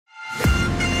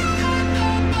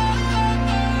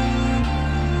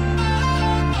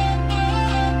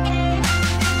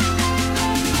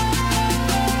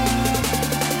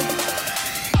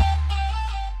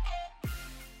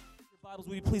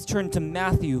turn to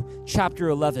Matthew chapter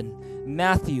 11.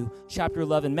 Matthew chapter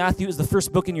 11. Matthew is the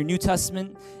first book in your New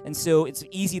Testament, and so it's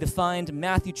easy to find.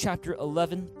 Matthew chapter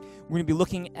 11. We're going to be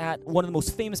looking at one of the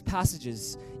most famous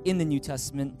passages in the New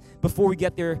Testament. Before we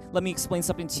get there, let me explain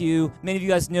something to you. Many of you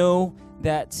guys know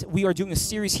that we are doing a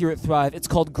series here at Thrive. It's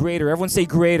called Greater. Everyone say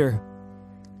Greater.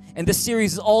 And this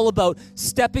series is all about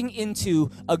stepping into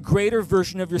a greater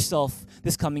version of yourself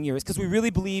this coming year. It's because we really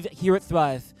believe here at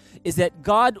Thrive is that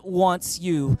God wants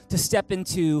you to step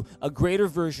into a greater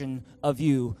version of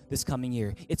you this coming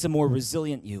year. It's a more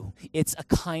resilient you. It's a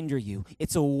kinder you.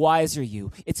 It's a wiser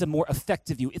you. It's a more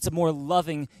effective you. It's a more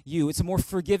loving you. It's a more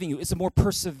forgiving you. It's a more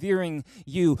persevering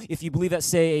you. If you believe that,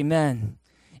 say amen.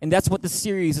 And that's what the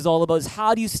series is all about, is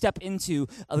how do you step into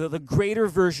the greater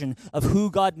version of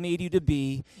who God made you to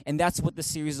be, and that's what the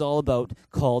series is all about,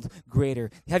 called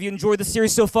Greater. Have you enjoyed the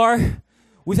series so far?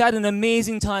 We've had an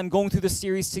amazing time going through the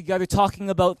series together, talking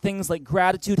about things like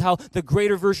gratitude, how the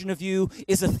greater version of you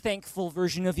is a thankful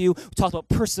version of you. We talked about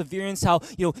perseverance, how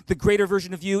the greater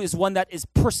version of you is one that is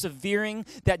persevering,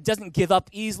 that doesn't give up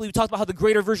easily. We talked about how the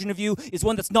greater version of you is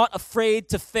one that's not afraid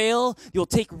to fail. You'll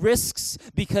take risks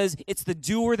because it's the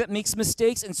doer that makes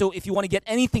mistakes. And so if you want to get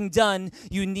anything done,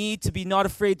 you need to be not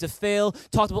afraid to fail.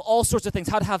 Talked about all sorts of things,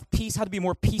 how to have peace, how to be a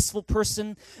more peaceful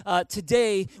person.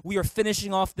 Today, we are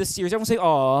finishing off this series. Everyone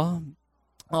say,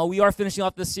 we are finishing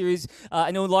off this series.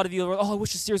 I know a lot of you are, I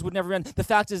wish this series would never end. The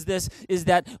fact is this, is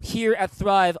that here at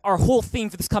Thrive, our whole theme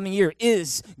for this coming year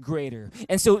is greater.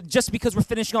 And so just because we're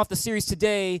finishing off the series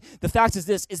today, the fact is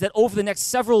this, is that over the next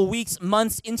several weeks,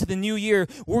 months into the new year,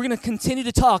 we're going to continue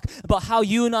to talk about how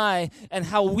you and I and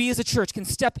how we as a church can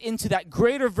step into that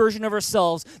greater version of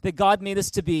ourselves that God made us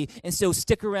to be. And so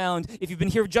stick around. If you've been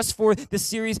here just for this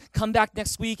series, come back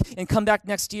next week and come back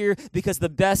next year because the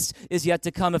best is yet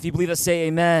to come. If you believe it, say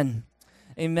amen.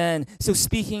 Amen. So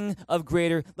speaking of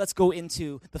greater, let's go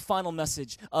into the final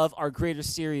message of our Greater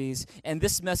series. And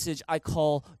this message I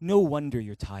call, No Wonder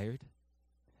You're Tired.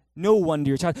 No wonder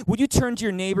you're tired. Would you turn to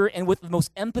your neighbor and with the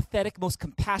most empathetic, most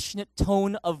compassionate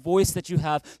tone of voice that you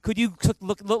have, could you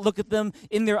look at them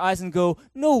in their eyes and go,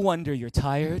 no wonder you're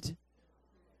tired?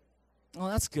 Oh,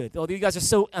 that's good. Oh, you guys are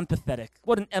so empathetic.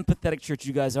 What an empathetic church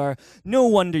you guys are. No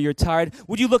wonder you're tired.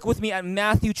 Would you look with me at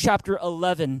Matthew chapter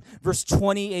 11, verse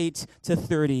 28 to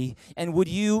 30? And would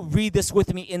you read this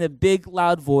with me in a big,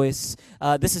 loud voice?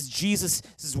 This is Jesus'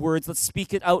 words. Let's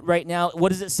speak it out right now.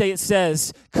 What does it say? It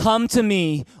says, come to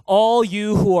me, all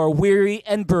you who are weary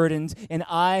and burdened, and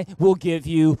I will give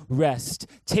you rest.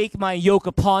 Take my yoke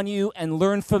upon you and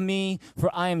learn from me, for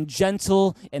I am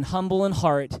gentle and humble in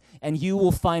heart, and you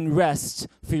will find rest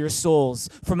for your souls.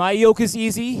 For my yoke is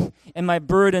easy and my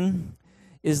burden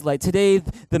is light. Today,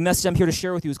 the message I'm here to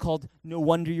share with you is called No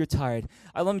Wonder You're Tired.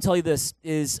 Let me tell you this,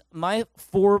 is my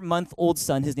 4-month-old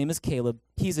son, his name is Caleb,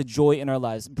 he's a joy in our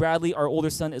lives. Bradley, our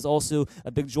older son, is also a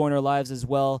big joy in our lives as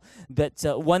well. But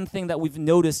one thing that we've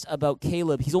noticed about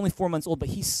Caleb, he's only 4 months old, but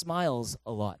he smiles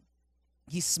a lot.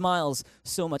 He smiles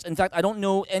so much. In fact, I don't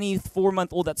know any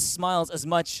 4-month-old that smiles as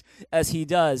much as he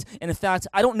does. And in fact,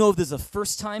 I don't know if this is the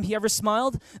first time he ever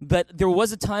smiled, but there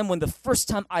was a time when the first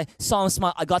time I saw him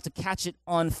smile, I got to catch it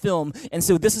on film. And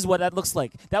so this is what that looks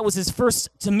like. That was his first,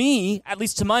 to me, at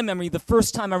least to my memory, the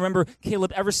first time I remember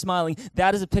Caleb ever smiling.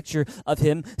 That is a picture of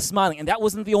him smiling. And that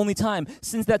wasn't the only time.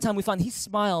 Since that time, we found he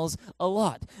smiles a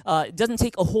lot. It doesn't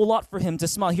take a whole lot for him to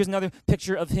smile. Here's another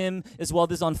picture of him as well.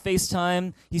 This is on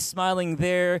FaceTime. He's smiling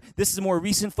there. This is a more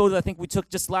recent photo I think we took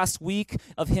just last week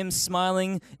of him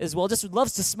smiling as well. Just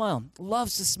loves to smile.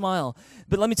 Loves to smile.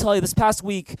 But let me tell you, this past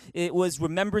week, it was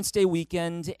Remembrance Day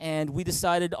weekend, and we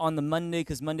decided on the Monday,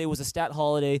 because Monday was a stat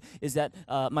holiday, is that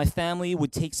my family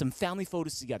would take some family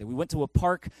photos together. We went to a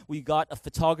park. We got a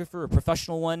photographer, a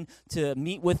professional one, to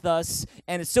meet with us.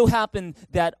 And it so happened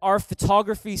that our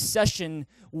photography session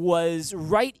was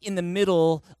right in the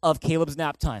middle of Caleb's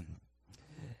nap time.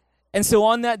 And so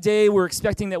on that day, we're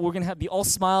expecting that we're going to be all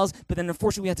smiles, but then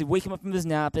unfortunately we had to wake him up from his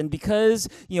nap. And because,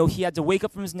 he had to wake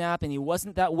up from his nap and he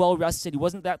wasn't that well rested, he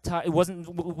wasn't that tired,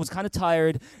 was kind of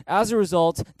tired. As a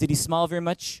result, did he smile very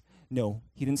much? No,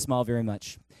 he didn't smile very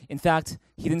much. In fact,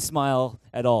 he didn't smile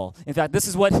at all. In fact, this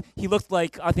is what he looked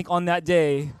like, I think, on that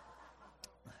day.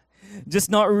 Just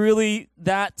not really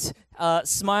that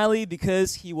smiley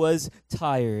because he was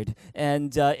tired.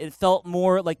 And it felt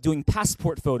more like doing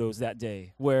passport photos that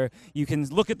day, where you can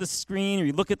look at the screen or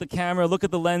you look at the camera, look at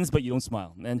the lens, but you don't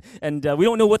smile. And we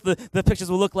don't know what the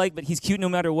pictures will look like, but he's cute no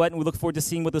matter what, and we look forward to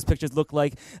seeing what those pictures look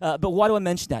like. But why do I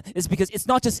mention that? It's because it's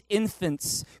not just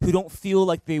infants who don't feel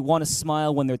like they want to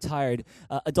smile when they're tired.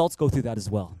 Adults go through that as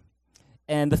well.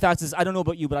 And the fact is, I don't know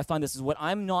about you, but I find this is when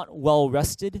I'm not well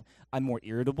rested, I'm more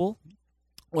irritable.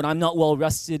 When I'm not well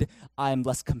rested, I'm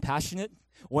less compassionate.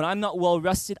 When I'm not well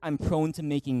rested, I'm prone to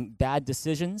making bad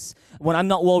decisions. When I'm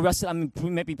not well rested, I'm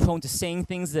maybe prone to saying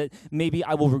things that maybe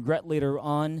I will regret later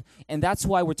on. And that's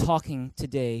why we're talking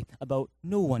today about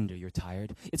no wonder you're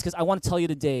tired. It's because I want to tell you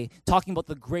today, talking about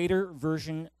the greater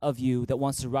version of you that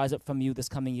wants to rise up from you this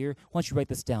coming year. Why don't you write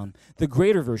this down? The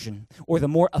greater version, or the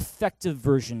more effective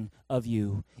version of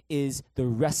you, is the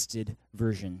rested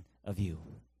version of you.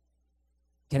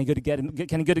 Can I get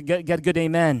a good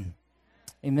amen?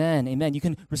 Amen, amen. You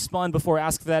can respond before I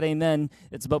ask for that amen.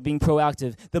 It's about being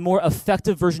proactive. The more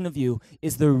effective version of you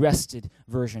is the rested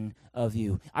version of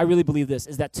you. I really believe this,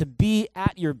 is that to be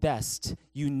at your best,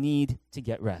 you need to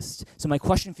get rest. So my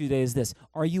question for you today is this: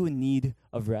 are you in need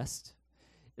of rest?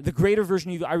 The greater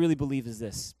version of you, I really believe, is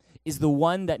this, is the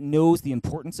one that knows the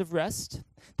importance of rest,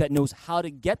 that knows how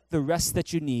to get the rest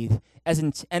that you need,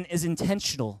 and is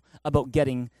intentional about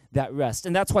getting that rest.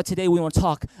 And that's why today we want to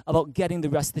talk about getting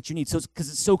the rest that you need. So because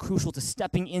it's so crucial to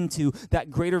stepping into that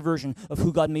greater version of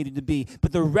who God made you to be.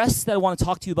 But the rest that I want to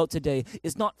talk to you about today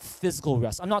is not physical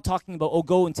rest. I'm not talking about,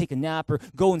 go and take a nap or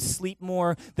go and sleep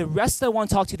more. The rest that I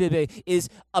want to talk to you today is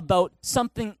about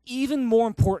something even more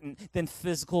important than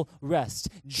physical rest.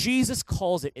 Jesus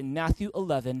calls it in Matthew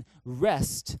 11,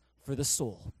 rest for the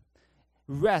soul.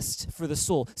 Rest for the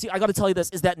soul. See, I got to tell you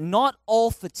this, is that not all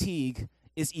fatigue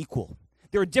is equal.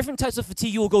 There are different types of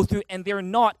fatigue you will go through, and they're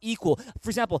not equal. For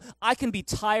example, I can be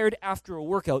tired after a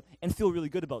workout and feel really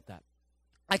good about that.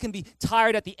 I can be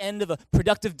tired at the end of a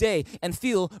productive day and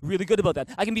feel really good about that.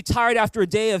 I can be tired after a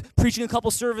day of preaching a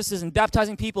couple services and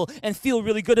baptizing people and feel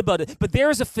really good about it. But there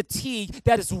is a fatigue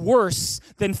that is worse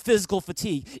than physical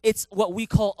fatigue. It's what we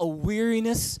call a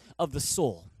weariness of the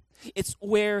soul. It's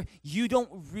where you don't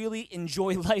really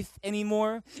enjoy life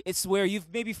anymore. It's where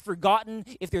you've maybe forgotten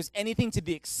if there's anything to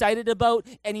be excited about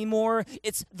anymore.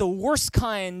 It's the worst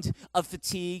kind of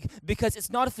fatigue because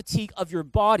it's not a fatigue of your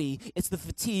body. It's the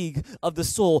fatigue of the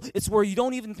soul. It's where you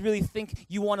don't even really think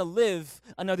you want to live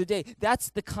another day. That's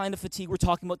the kind of fatigue we're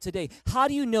talking about today. How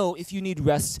do you know if you need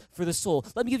rest for the soul?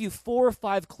 Let me give you 4 or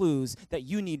 5 clues that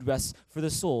you need rest for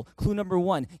the soul. Clue number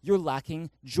 1, you're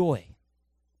lacking joy.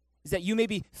 Is that you may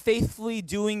be faithfully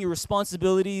doing your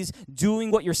responsibilities,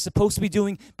 doing what you're supposed to be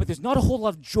doing, but there's not a whole lot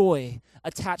of joy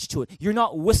attached to it. You're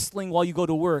not whistling while you go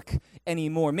to work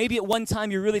anymore. Maybe at one time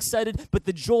you're really excited, but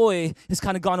the joy has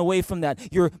kind of gone away from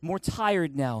that. You're more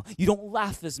tired now. You don't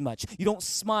laugh as much. You don't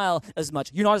smile as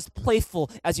much. You're not as playful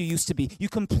as you used to be. You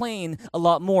complain a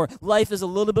lot more. Life is a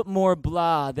little bit more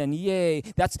blah than yay.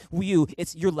 That's you.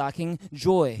 You're lacking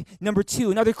joy. Number 2,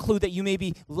 another clue that you may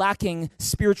be lacking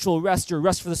spiritual rest or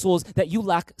rest for the soul is that you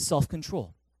lack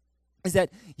self-control. Is that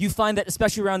you find that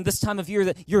especially around this time of year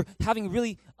that you're having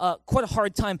really quite a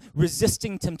hard time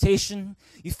resisting temptation.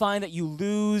 You find that you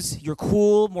lose your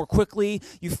cool more quickly.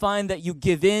 You find that you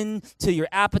give in to your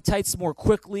appetites more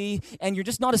quickly, and you're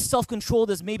just not as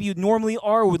self-controlled as maybe you normally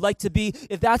are or would like to be.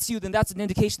 If that's you, then that's an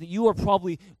indication that you are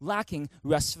probably lacking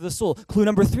rest for the soul. Clue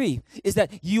number 3 is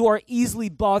that you are easily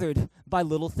bothered by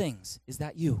little things. Is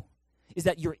that you? Is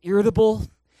that you're irritable?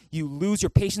 You lose your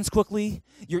patience quickly.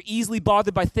 You're easily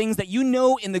bothered by things that you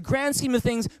know in the grand scheme of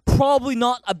things, probably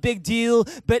not a big deal,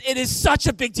 but it is such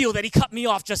a big deal that he cut me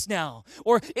off just now.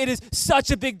 Or it is such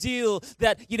a big deal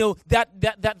that,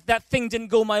 that thing didn't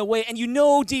go my way. And you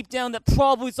know deep down that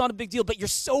probably it's not a big deal, but you're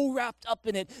so wrapped up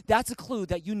in it. That's a clue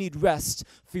that you need rest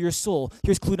for your soul.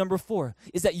 Here's clue number 4,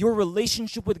 is that your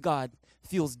relationship with God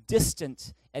feels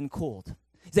distant and cold.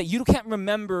 Is that you can't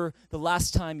remember the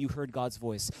last time you heard God's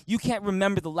voice. You can't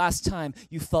remember the last time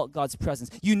you felt God's presence.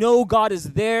 You know God is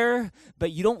there,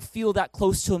 but you don't feel that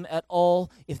close to him at all.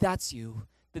 If that's you,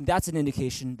 then that's an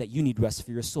indication that you need rest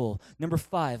for your soul. Number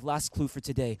 5, last clue for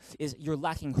today, is you're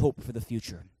lacking hope for the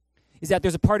future. Is that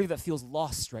there's a part of you that feels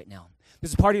lost right now.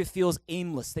 There's a part of you that feels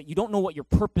aimless, that you don't know what your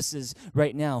purpose is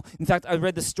right now. In fact, I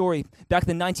read the story back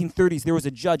in the 1930s. There was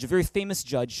a judge, a very famous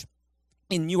judge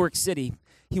in New York City.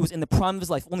 He was in the prime of his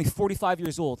life, only 45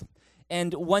 years old.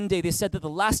 And one day they said that the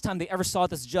last time they ever saw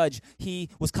this judge, he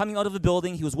was coming out of a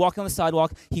building, he was walking on the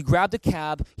sidewalk, he grabbed a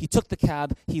cab, he took the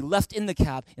cab, he left in the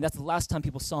cab, and that's the last time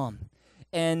people saw him.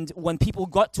 And when people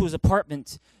got to his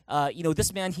apartment,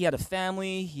 this man, he had a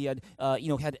family, he had,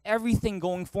 had everything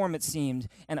going for him, it seemed.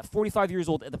 And at 45 years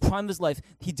old, at the prime of his life,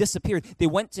 he disappeared. They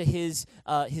went to his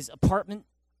apartment.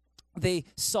 They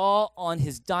saw on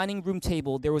his dining room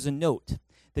table, there was a note.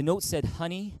 The note said,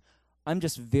 "Honey, I'm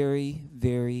just very,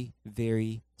 very,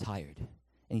 very tired."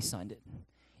 And he signed it.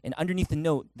 And underneath the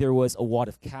note, there was a wad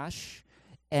of cash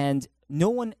and no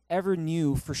one ever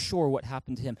knew for sure what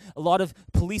happened to him. A lot of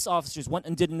police officers went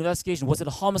and did an investigation. Was it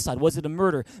a homicide? Was it a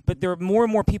murder? But there are more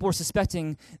and more people are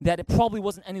suspecting that it probably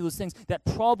wasn't any of those things, that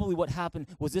probably what happened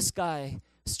was this guy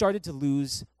started to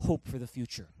lose hope for the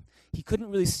future. He couldn't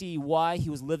really see why he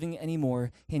was living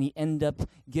anymore, and he ended up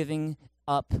giving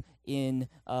up in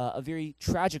a very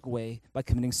tragic way by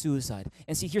committing suicide.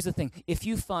 And see, here's the thing. If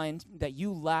you find that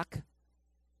you lack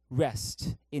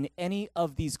rest in any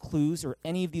of these clues or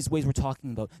any of these ways we're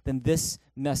talking about, then this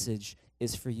message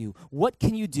is for you. What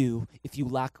can you do if you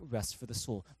lack rest for the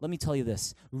soul? Let me tell you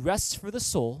this. Rest for the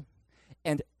soul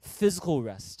and physical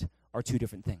rest are two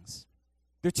different things.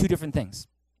 They're two different things.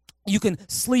 You can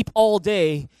sleep all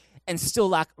day and still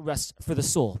lack rest for the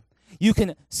soul. You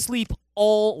can sleep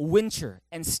all winter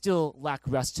and still lack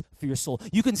rest for your soul.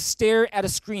 You can stare at a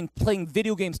screen playing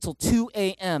video games till 2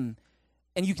 a.m.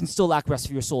 and you can still lack rest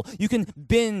for your soul. You can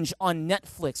binge on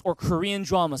Netflix or Korean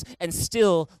dramas and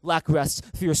still lack rest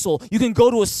for your soul. You can go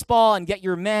to a spa and get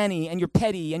your mani and your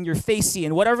pedi and your facey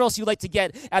and whatever else you like to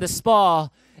get at a spa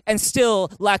and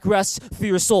still lack rest for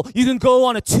your soul. You can go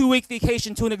on a 2-week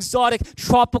vacation to an exotic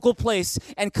tropical place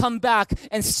and come back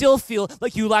and still feel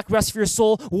like you lack rest for your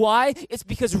soul. Why? It's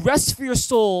because rest for your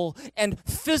soul and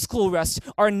physical rest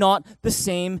are not the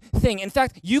same thing. In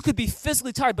fact, you could be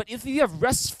physically tired, but if you have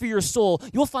rest for your soul,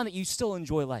 you'll find that you still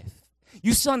enjoy life.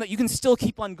 You find that you can still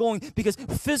keep on going because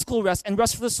physical rest and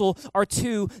rest for the soul are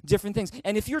two different things.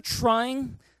 And if you're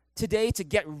trying today to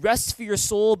get rest for your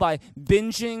soul by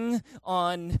binging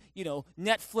on,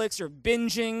 Netflix or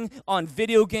binging on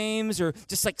video games or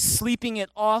just like sleeping it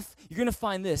off, you're going to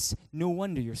find this. No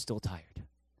wonder you're still tired.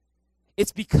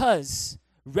 It's because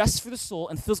rest for the soul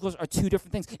and physical rest are two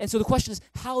different things. And so the question is,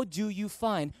 how do you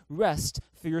find rest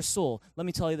for your soul? Let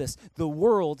me tell you this. The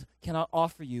world cannot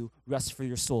offer you rest for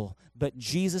your soul, but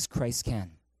Jesus Christ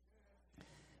can.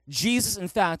 Jesus, in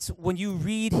fact, when you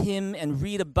read him and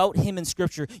read about him in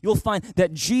Scripture, you'll find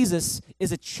that Jesus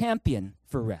is a champion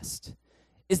for rest.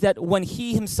 Is that when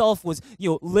he himself was,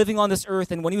 living on this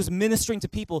earth and when he was ministering to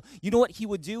people, you know what he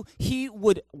would do? He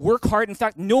would work hard. In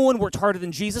fact, no one worked harder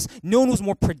than Jesus. No one was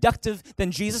more productive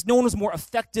than Jesus. No one was more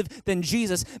effective than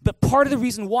Jesus. But part of the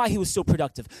reason why he was so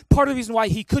productive, part of the reason why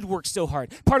he could work so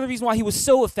hard, part of the reason why he was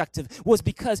so effective was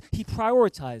because he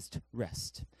prioritized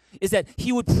rest. Is that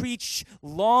he would preach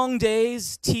long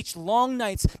days, teach long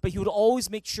nights, but he would always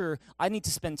make sure, I need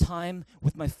to spend time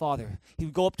with my Father. He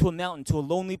would go up to a mountain, to a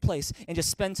lonely place, and just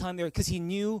spend time there because he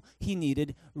knew he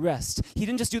needed rest. He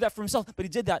didn't just do that for himself, but he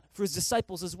did that for his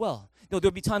disciples as well.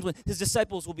 There'll be times when his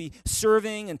disciples will be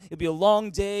serving, and it'll be a long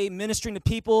day ministering to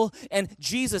people, and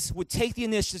Jesus would take the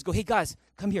initiative, go, hey guys,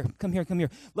 come here.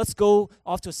 Let's go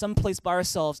off to some place by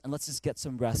ourselves, and let's just get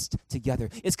some rest together.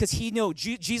 It's because he knew,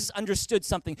 Jesus understood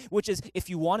something, which is if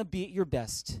you want to be at your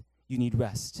best, you need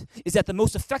rest. Is that the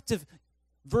most effective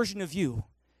version of you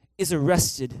is a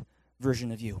rested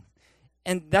version of you.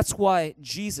 And that's why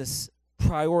Jesus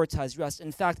prioritized rest.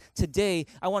 In fact, today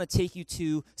I want to take you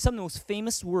to some of the most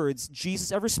famous words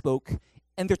Jesus ever spoke,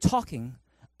 and they're talking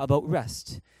about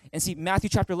rest. And see, Matthew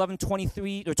chapter 11,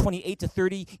 23 or 28 to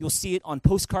 30, you'll see it on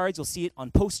postcards, you'll see it on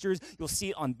posters, you'll see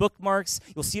it on bookmarks,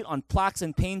 you'll see it on plaques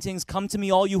and paintings. Come to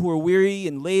me, all you who are weary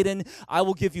and laden, I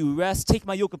will give you rest. Take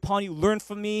my yoke upon you, learn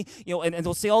from me, and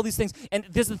they'll say all these things. And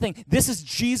this is the thing, this is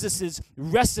Jesus's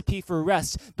recipe for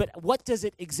rest. But what does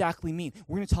it exactly mean?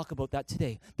 We're going to talk about that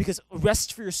today because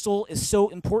rest for your soul is so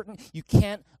important. You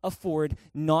can't afford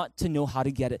not to know how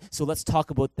to get it. So let's talk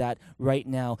about that right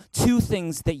now. Two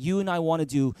things that you and I want to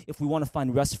do if we want to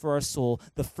find rest for our soul.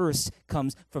 The first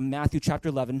comes from Matthew chapter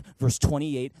 11, verse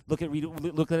 28. Look at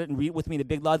it and read it with me in a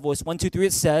big loud voice. 1, 2, 3,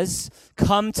 it says,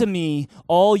 "Come to me,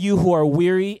 all you who are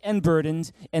weary and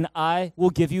burdened, and I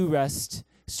will give you rest."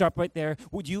 Stop right there.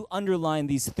 Would you underline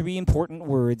these three important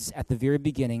words at the very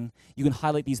beginning? You can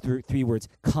highlight these three words.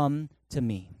 Come to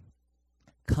me.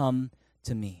 Come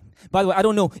to me. By the way, I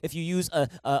don't know if you use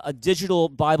a digital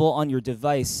Bible on your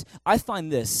device. I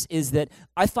find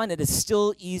that it's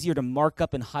still easier to mark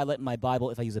up and highlight my Bible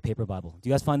if I use a paper Bible. Do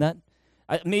you guys find that?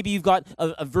 Maybe you've got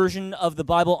a version of the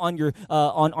Bible on your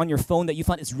phone that you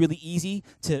find it's really easy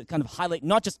to kind of highlight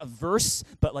not just a verse,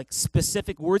 but like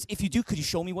specific words. If you do, could you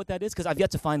show me what that is? Because I've yet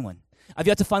to find one. I've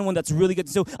yet to find one that's really good.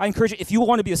 So I encourage you, if you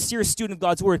want to be a serious student of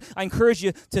God's Word, I encourage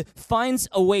you to find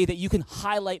a way that you can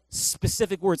highlight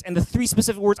specific words. And the three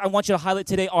specific words I want you to highlight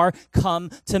today are come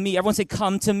to me. Everyone say,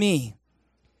 come to me.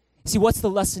 See, what's the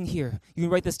lesson here? You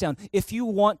can write this down. If you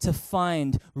want to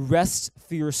find rest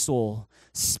for your soul,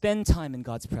 spend time in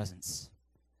God's presence.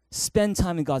 Spend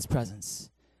time in God's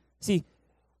presence. See,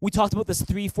 we talked about this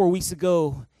 3-4 weeks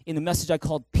ago in a message I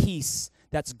called Peace,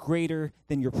 that's greater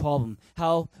than your problem.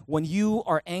 How when you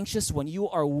are anxious, when you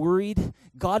are worried,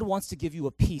 God wants to give you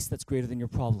a peace that's greater than your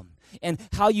problem. And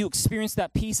how you experience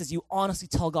that peace is you honestly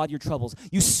tell God your troubles.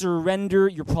 You surrender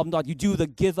your problem to God. You do the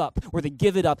give up or the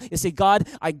give it up. You say, God,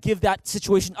 I give that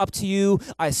situation up to you.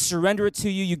 I surrender it to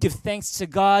you. You give thanks to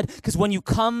God. Because when you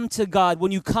come to God,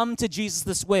 when you come to Jesus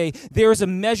this way, there is a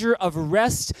measure of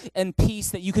rest and peace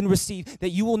that you can receive that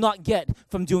you will not get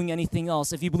from doing anything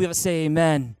else. If you believe it, say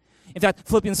amen. In fact,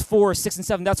 Philippians 4, 6, and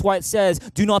 7, that's why it says,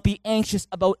 do not be anxious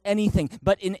about anything,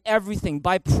 but in everything,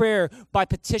 by prayer, by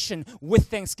petition, with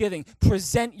thanksgiving,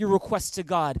 present your requests to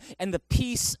God, and the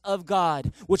peace of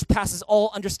God, which passes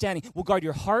all understanding, will guard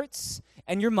your hearts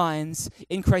and your minds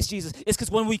in Christ Jesus. It's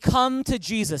because when we come to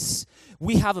Jesus,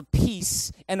 we have a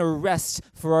peace and a rest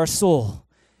for our soul.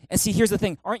 And see, here's the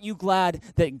thing. Aren't you glad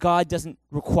that God doesn't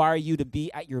require you to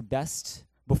be at your best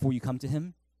before you come to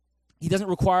him? He doesn't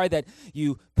require that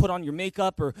you put on your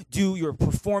makeup or do your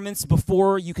performance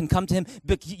before you can come to him.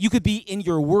 But you could be in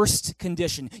your worst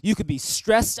condition. You could be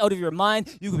stressed out of your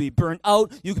mind. You could be burnt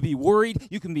out. You could be worried.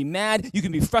 You can be mad. You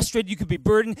can be frustrated. You could be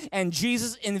burdened. And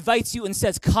Jesus invites you and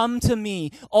says, come to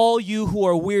me, all you who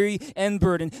are weary and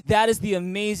burdened. That is the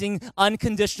amazing,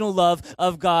 unconditional love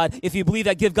of God. If you believe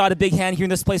that, give God a big hand here in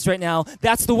this place right now.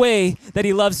 That's the way that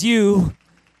he loves you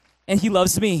and he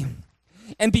loves me.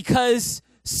 And because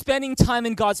spending time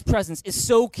in God's presence is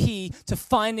so key to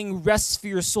finding rest for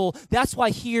your soul. That's why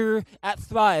here at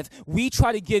Thrive, we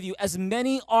try to give you as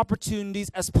many opportunities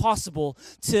as possible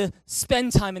to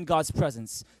spend time in God's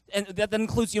presence. And that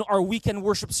includes, our weekend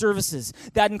worship services.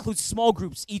 That includes small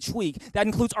groups each week. That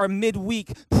includes our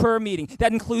midweek prayer meeting.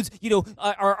 That includes,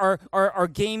 our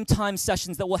game time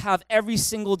sessions that we'll have every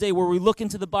single day where we look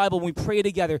into the Bible and we pray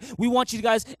together. We want you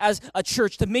guys as a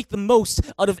church to make the most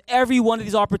out of every one of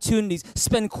these opportunities.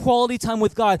 Spend quality time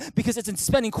with God, because it's in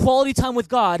spending quality time with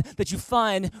God that you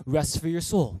find rest for your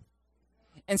soul.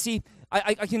 And see,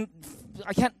 I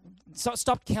can't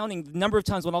stop counting the number of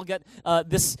times when I'll get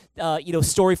this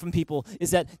story from people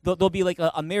is that they'll be like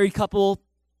a married couple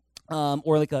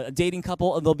or like a dating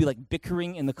couple, and they'll be like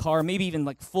bickering in the car, maybe even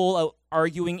like full out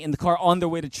arguing in the car on their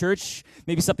way to church.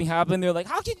 Maybe something happened. They're like,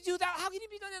 how can you do that? How can you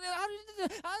be doing that? How did you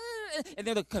do that? And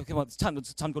they're like, come on, it's time to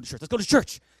go to church. Let's go to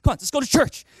church. Come on, let's go to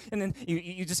church. And then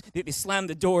they slam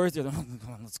the doors. They're like, oh,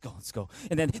 come on, let's go.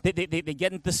 And then they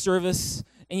get into the service.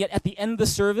 And yet at the end of the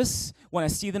service, when I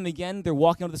see them again, they're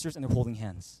walking out of the service and they're holding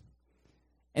hands.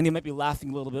 And they might be laughing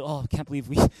a little bit. Oh, I can't believe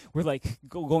we're like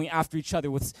going after each other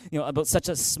with about such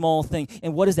a small thing.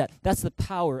 And what is that? That's the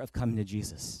power of coming to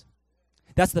Jesus.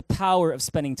 That's the power of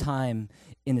spending time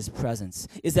in his presence.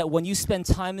 Is that when you spend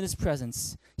time in his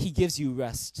presence, he gives you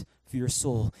rest for your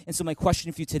soul. And so my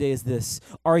question for you today is this: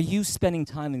 are you spending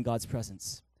time in God's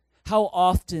presence? How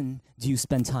often do you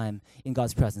spend time in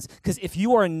God's presence? Because if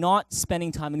you are not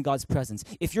spending time in God's presence,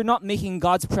 if you're not making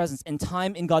God's presence and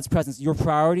time in God's presence your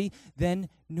priority, then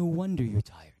no wonder you're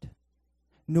tired.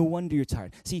 No wonder you're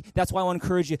tired. See, that's why I want to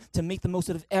encourage you to make the most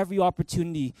out of every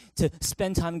opportunity to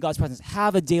spend time in God's presence.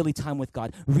 Have a daily time with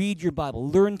God. Read your Bible.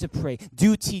 Learn to pray.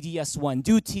 Do TDS 1.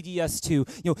 Do TDS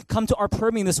 2. Come to our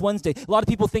prayer meeting this Wednesday. A lot of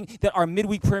people think that our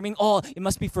midweek prayer meeting, it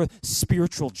must be for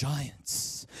spiritual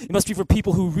giants. It must be for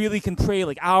people who really can pray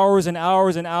like hours and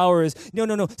hours and hours.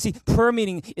 No. See, prayer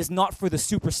meeting is not for the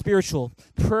super spiritual.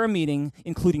 Prayer meeting,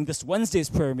 including this Wednesday's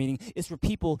prayer meeting, is for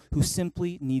people who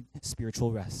simply need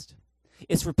spiritual rest.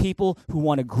 It's for people who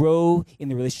want to grow in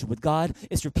their relationship with God.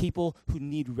 It's for people who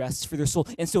need rest for their soul.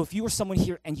 And so if you are someone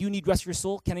here and you need rest for your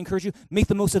soul, can I encourage you, make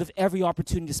the most out of every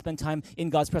opportunity to spend time in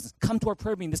God's presence. Come to our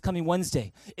prayer meeting this coming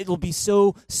Wednesday. It will be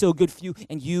so, so good for you,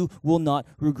 and you will not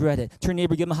regret it. Turn to your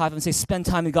neighbor, give him a high five, and say, spend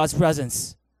time in God's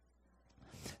presence.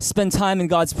 Spend time in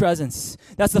God's presence.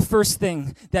 That's the first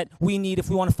thing that we need if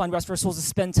we want to find rest for our souls, is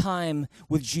spend time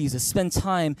with Jesus. Spend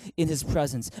time in his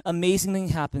presence. Amazing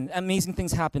things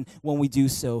happen when we do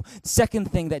so.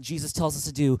 Second thing that Jesus tells us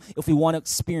to do if we want to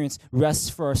experience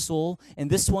rest for our soul, and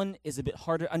this one is a bit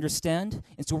harder to understand,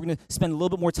 and so we're going to spend a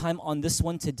little bit more time on this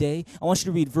one today. I want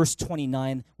you to read verse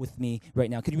 29 with me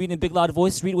right now. Could you read in a big loud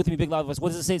voice? Read it with me, big loud voice. What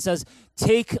does it say? It says,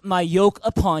 take my yoke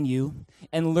upon you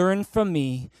and learn from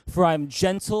me, for I am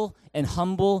gentle and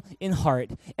humble in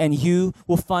heart, and you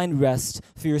will find rest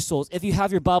for your souls. If you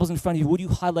have your Bibles in front of you, would you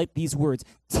highlight these words?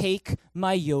 Take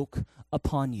my yoke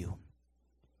upon you.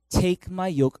 Take my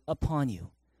yoke upon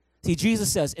you. See,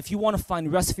 Jesus says, if you want to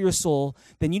find rest for your soul,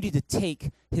 then you need to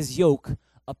take his yoke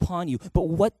upon you. But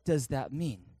what does that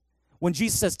mean? When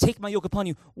Jesus says, take my yoke upon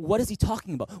you, what is he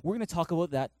talking about? We're going to talk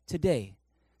about that today.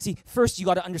 See, first you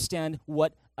got to understand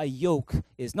what a yoke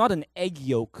is. Not an egg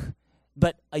yolk,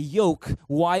 but a yoke,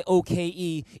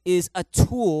 Y-O-K-E, is a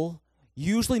tool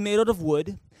usually made out of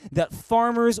wood that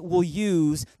farmers will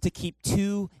use to keep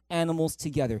two animals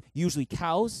together, usually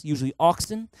cows, usually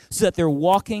oxen, so that they're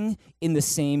walking in the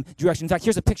same direction. In fact,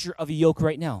 here's a picture of a yoke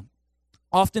right now.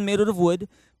 Often made out of wood,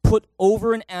 put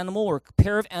over an animal or a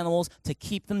pair of animals to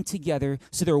keep them together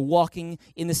so they're walking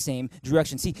in the same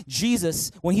direction. See,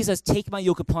 Jesus, when he says, take my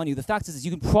yoke upon you, the fact is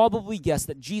you can probably guess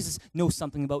that Jesus knows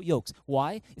something about yokes.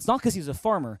 Why? It's not because he was a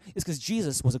farmer. It's because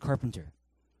Jesus was a carpenter.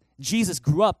 Jesus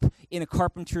grew up in a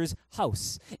carpenter's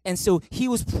house. And so he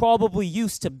was probably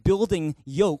used to building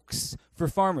yokes for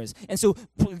farmers. And so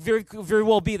very, very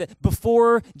well be that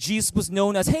before Jesus was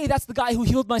known as, hey, that's the guy who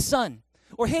healed my son.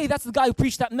 Or, hey, that's the guy who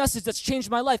preached that message that's changed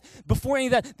my life. Before any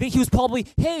of that, he was probably,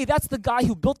 hey, that's the guy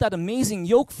who built that amazing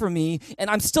yoke for me, and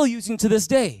I'm still using it to this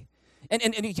day. And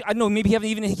I don't know, maybe he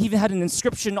even had an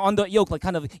inscription on the yoke, like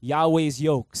kind of Yahweh's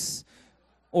yokes.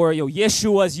 Or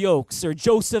Yeshua's yokes, or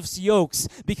Joseph's yokes,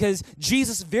 because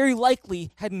Jesus very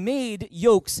likely had made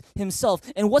yokes himself.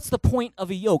 And what's the point of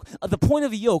a yoke? The point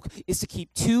of a yoke is to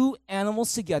keep two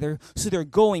animals together so they're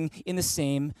going in the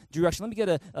same direction. Let me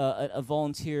get a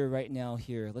volunteer right now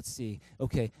here. Let's see.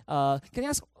 Okay. Can I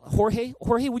ask Jorge?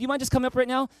 Jorge, would you mind just coming up right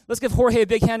now? Let's give Jorge a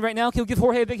big hand right now. Can we give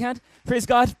Jorge a big hand? Praise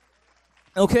God.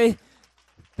 Okay.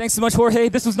 Thanks so much, Jorge.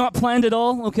 This was not planned at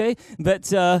all, okay?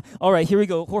 But, all right, here we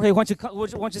go. Jorge, why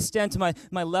don't you stand to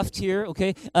my left here,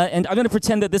 okay? And I'm going to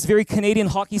pretend that this very Canadian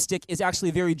hockey stick is actually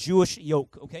a very Jewish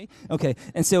yoke, okay? Okay,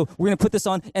 and so we're going to put this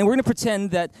on, and we're going to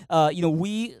pretend that,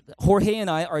 Jorge and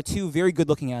I are two very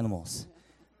good-looking animals.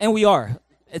 And we are.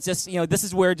 It's just, this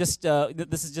is where this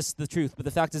is just the truth. But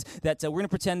the fact is that we're going to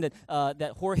pretend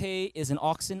that Jorge is an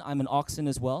oxen. I'm an oxen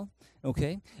as well.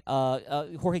 Okay.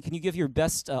 Jorge, can you give your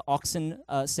best oxen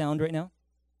sound right now?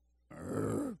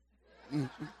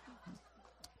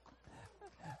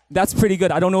 That's pretty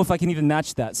good. I don't know if I can even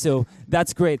match that. So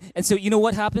that's great. And so you know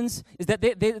what happens is that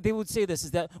they would say this,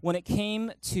 is that when it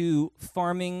came to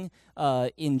farming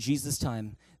in Jesus'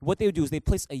 time, what they would do is they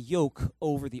place a yoke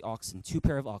over the oxen, two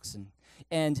pair of oxen.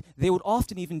 And they would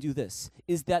often even do this,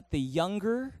 is that the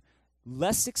younger,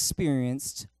 less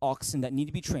experienced oxen that need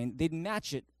to be trained, they'd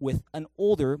match it with an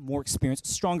older, more experienced,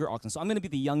 stronger oxen. So I'm going to be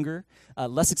the younger,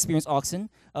 less experienced oxen.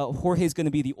 Jorge's going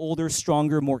to be the older,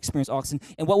 stronger, more experienced oxen.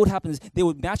 And what would happen is they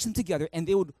would match them together and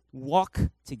they would walk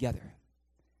together.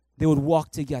 They would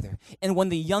walk together. And when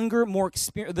the younger,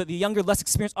 the younger, less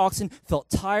experienced oxen felt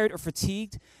tired or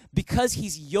fatigued, because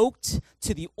he's yoked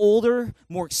to the older,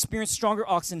 more experienced, stronger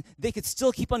oxen, they could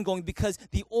still keep on going because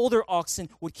the older oxen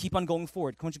would keep on going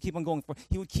forward. Come on, you keep on going forward.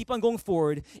 He would keep on going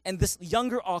forward, and this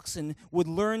younger oxen would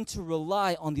learn to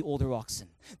rely on the older oxen.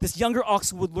 This younger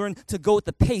oxen would learn to go at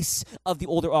the pace of the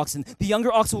older oxen. The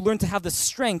younger oxen would learn to have the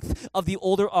strength of the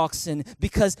older oxen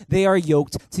because they are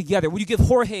yoked together. Would you give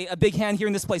Jorge a big hand here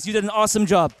in this place? You did an awesome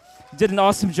job. You did an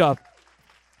awesome job.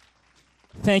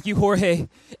 Thank you, Jorge.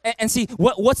 And see,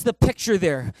 what's the picture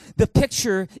there? The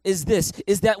picture is this,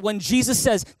 is that when Jesus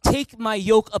says, take my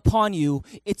yoke upon you,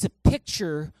 it's a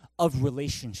picture of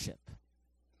relationship.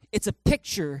 It's a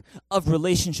picture of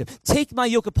relationship. Take my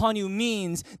yoke upon you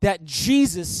means that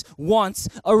Jesus wants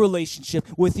a relationship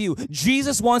with you.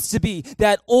 Jesus wants to be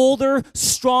that older,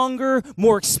 stronger,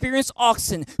 more experienced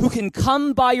oxen who can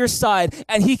come by your side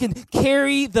and he can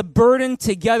carry the burden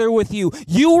together with you.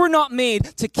 You were not made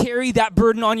to carry that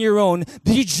burden on your own.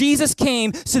 Jesus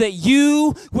came so that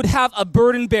you would have a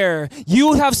burden bearer. You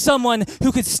would have someone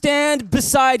who could stand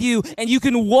beside you and you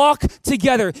can walk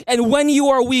together. And when you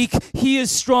are weak, he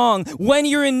is strong. When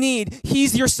you're in need,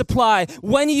 he's your supply.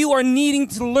 When you are needing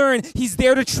to learn, he's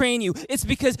there to train you. It's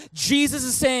because Jesus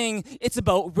is saying it's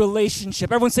about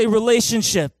relationship. Everyone say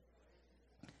relationship.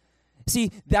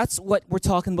 See, that's what we're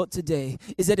talking about today,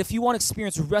 is that if you want to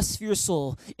experience rest for your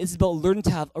soul, it's about learning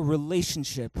to have a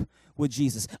relationship with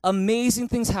Jesus. Amazing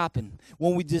things happen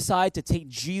when we decide to take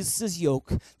Jesus'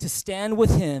 yoke, to stand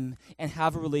with him, and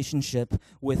have a relationship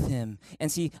with him.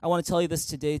 And see, I want to tell you this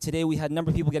today. Today we had a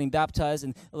number of people getting baptized,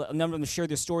 and a number of them shared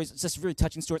their stories. It's just really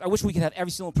touching stories. I wish we could have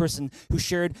every single person who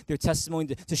shared their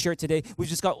testimony to share it today. We've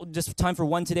just got time for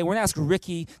one today. We're going to ask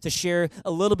Ricky to share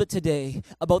a little bit today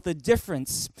about the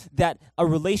difference that a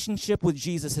relationship with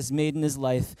Jesus has made in his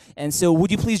life. And so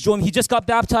would you please join me? He just got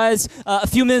baptized a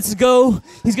few minutes ago.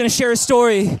 He's going to share a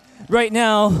story right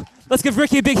now. Let's give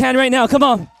Ricky a big hand right now. Come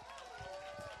on.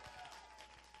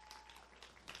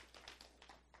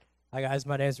 Hi guys,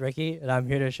 my name is Ricky and I'm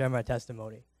here to share my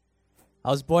testimony.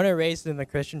 I was born and raised in a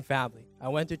Christian family. I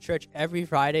went to church every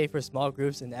Friday for small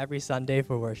groups and every Sunday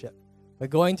for worship. But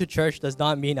going to church does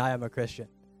not mean I am a Christian.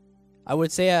 I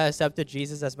would say I accepted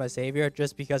Jesus as my Savior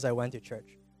just because I went to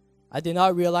church. I did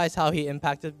not realize how he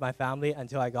impacted my family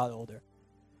until I got older.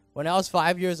 When I was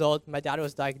 5 years old, my dad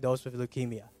was diagnosed with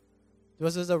leukemia.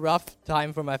 This was a rough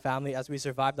time for my family as we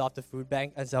survived off the food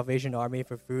bank and Salvation Army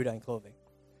for food and clothing.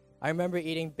 I remember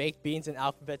eating baked beans and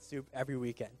alphabet soup every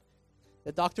weekend.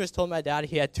 The doctors told my dad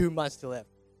he had 2 months to live,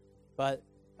 but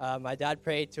my dad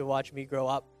prayed to watch me grow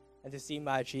up and to see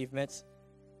my achievements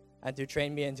and to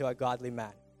train me into a godly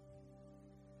man.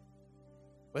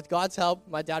 With God's help,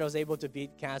 my dad was able to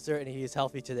beat cancer and he is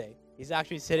healthy today. He's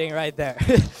actually sitting right there.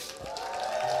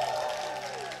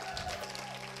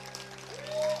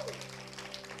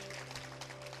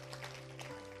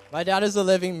 My dad is a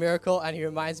living miracle, and he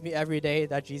reminds me every day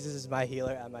that Jesus is my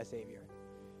healer and my Savior.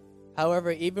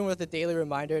 However, even with the daily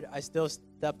reminder, I still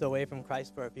stepped away from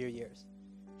Christ for a few years.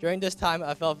 During this time,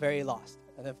 I felt very lost,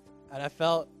 and I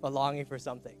felt a longing for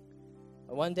something.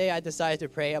 And one day, I decided to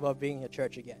pray about being in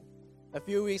church again. A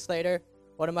few weeks later,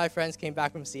 one of my friends came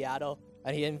back from Seattle,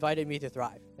 and he invited me to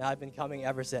Thrive, and I've been coming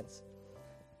ever since.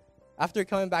 After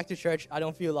coming back to church, I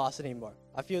don't feel lost anymore.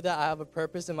 I feel that I have a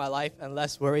purpose in my life and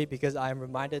less worry because I am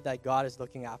reminded that God is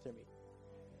looking after me.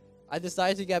 I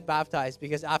decided to get baptized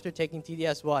because after taking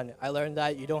TDS1, I learned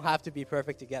that you don't have to be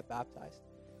perfect to get baptized.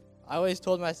 I always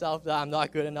told myself that I'm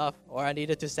not good enough or I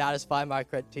needed to satisfy my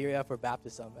criteria for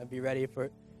baptism and be ready for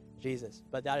Jesus,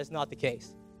 but that is not the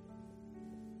case.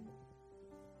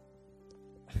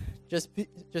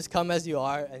 Just come as you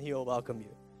are and he will welcome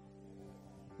you.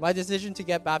 My decision to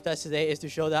get baptized today is to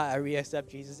show that I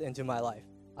re-accept Jesus into my life.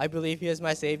 I believe he is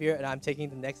my Savior, and I'm taking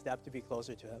the next step to be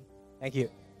closer to him. Thank you.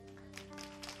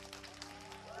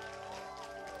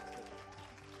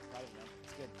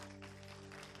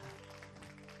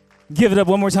 Give it up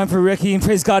one more time for Ricky, and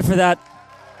praise God for that.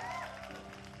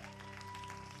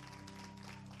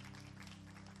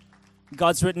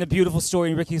 God's written a beautiful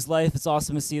story in Ricky's life. It's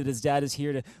awesome to see that his dad is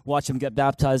here to watch him get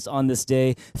baptized on this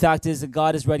day. Fact is that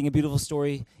God is writing a beautiful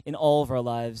story in all of our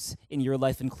lives, in your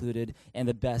life included, and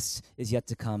the best is yet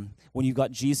to come. When you've got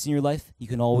Jesus in your life, you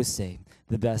can always say,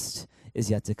 the best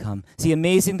is yet to come. See,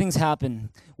 amazing things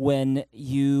happen when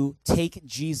you take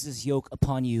Jesus' yoke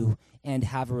upon you and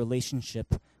have a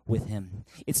relationship with him.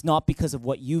 It's not because of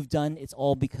what you've done, it's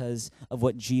all because of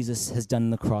what Jesus has done on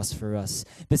the cross for us.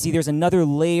 But see, there's another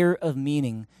layer of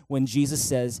meaning when Jesus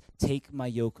says, take my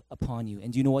yoke upon you.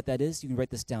 And do you know what that is? You can write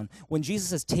this down. When Jesus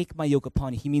says, take my yoke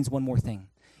upon you, he means one more thing.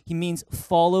 He means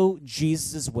follow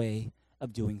Jesus' way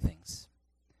of doing things.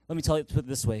 Let me put it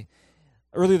this way.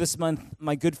 Earlier this month,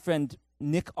 my good friend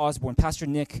Nick Osborne, Pastor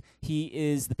Nick, he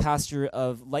is the pastor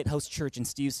of Lighthouse Church in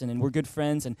Stevenson, and we're good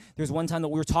friends. And there's one time that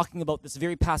we were talking about this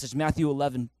very passage, Matthew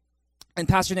 11. And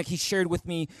Pastor Nick, he shared with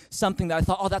me something that I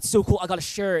thought, oh, that's so cool. I got to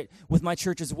share it with my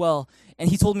church as well. And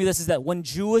he told me this, is that when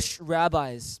Jewish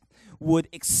rabbis would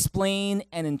explain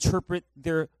and interpret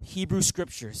their Hebrew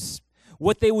scriptures,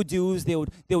 what they would do is they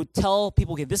would tell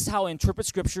people, okay, this is how I interpret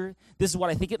Scripture. This is what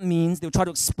I think it means. They would try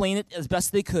to explain it as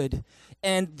best they could.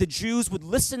 And the Jews would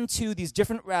listen to these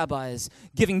different rabbis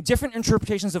giving different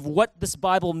interpretations of what this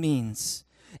Bible means.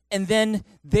 And then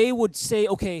they would say,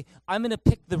 okay, I'm going to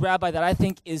pick the rabbi that I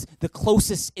think is the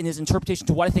closest in his interpretation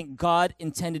to what I think God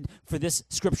intended for this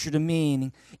Scripture to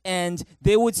mean. And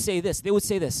they would say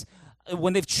this.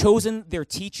 When they've chosen their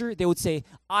teacher, they would say,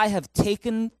 I have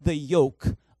taken the yoke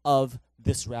of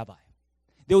this rabbi.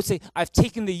 They would say, I've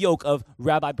taken the yoke of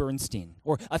Rabbi Bernstein,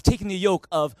 or I've taken the yoke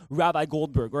of Rabbi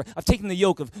Goldberg, or I've taken the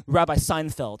yoke of Rabbi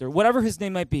Seinfeld, or whatever his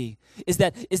name might be, is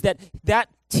that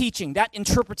teaching, that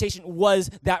interpretation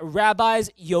was that rabbi's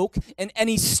yoke, and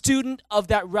any student of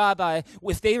that rabbi,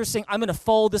 if they were saying, I'm going to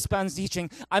follow this man's teaching,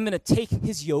 I'm going to take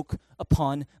his yoke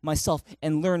upon myself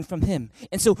and learn from him.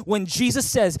 And so when Jesus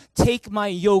says, take my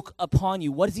yoke upon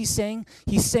you, what is he saying?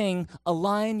 He's saying,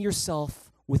 align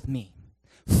yourself with me.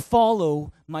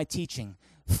 Follow my teaching.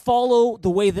 Follow the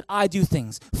way that I do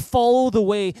things. Follow the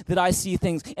way that I see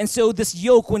things. And so this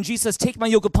yoke, when Jesus says, take my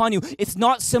yoke upon you, it's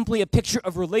not simply a picture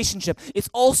of relationship. It's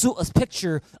also a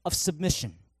picture of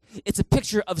submission. It's a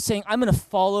picture of saying, I'm going to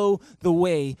follow the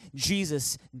way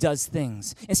Jesus does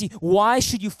things. And see, why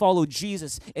should you follow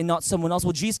Jesus and not someone else?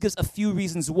 Well, Jesus gives a few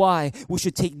reasons why we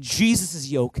should take Jesus'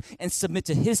 yoke and submit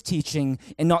to his teaching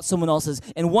and not someone else's.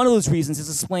 And one of those reasons is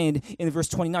explained in verse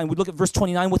 29. Would you look at verse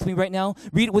 29 with me right now?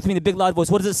 Read it with me in a big loud voice.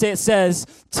 What does it say? It says,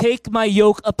 take my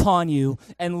yoke upon you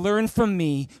and learn from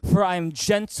me, for I am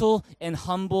gentle and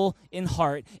humble in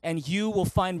heart, and you will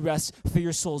find rest for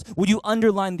your souls. Would you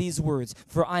underline these words?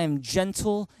 For I am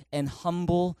gentle and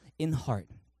humble in heart.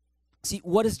 See,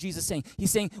 what is Jesus saying? He's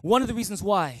saying one of the reasons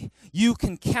why you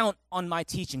can count on my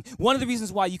teaching, one of the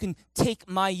reasons why you can take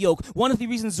my yoke, one of the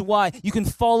reasons why you can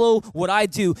follow what I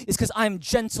do is because I'm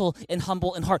gentle and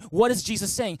humble in heart. What is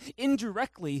Jesus saying?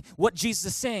 Indirectly, what Jesus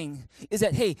is saying is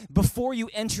that, hey, before you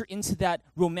enter into that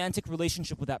romantic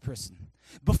relationship with that person,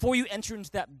 before you enter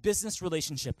into that business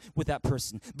relationship with that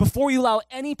person, before you allow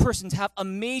any person to have a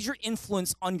major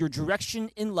influence on your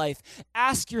direction in life,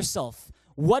 ask yourself,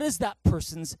 what is that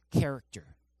person's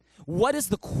character? What is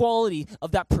the quality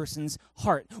of that person's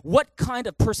heart? What kind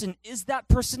of person is that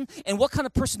person? And what kind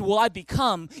of person will I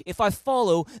become if I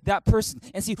follow that person?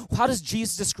 And see, how does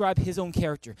Jesus describe his own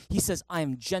character? He says, I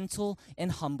am gentle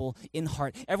and humble in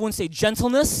heart. Everyone say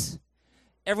gentleness.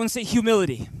 Everyone say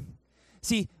humility.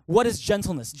 See, what is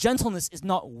gentleness? Gentleness is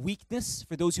not weakness,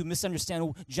 for those who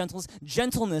misunderstand gentleness.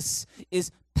 Gentleness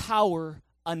is power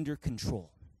under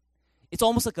control. It's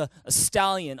almost like a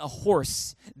stallion, a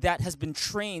horse that has been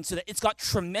trained so that it's got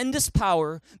tremendous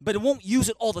power, but it won't use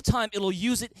it all the time. It'll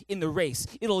use it in the race.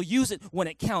 It'll use it when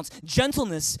it counts.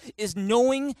 Gentleness is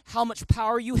knowing how much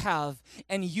power you have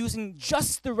and using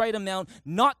just the right amount,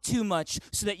 not too much,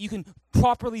 so that you can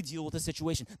properly deal with the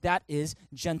situation. That is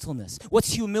gentleness.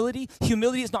 What's humility?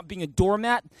 Humility is not being a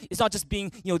doormat. It's not just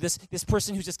being, this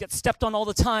person who just gets stepped on all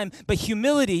the time. But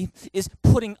humility is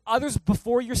putting others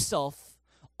before yourself,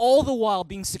 all the while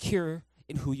being secure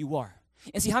in who you are.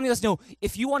 And see, how many of us know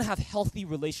if you want to have healthy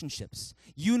relationships,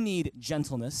 you need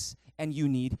gentleness and you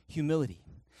need humility.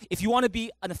 If you want to be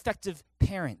an effective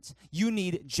parent, you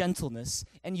need gentleness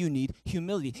and you need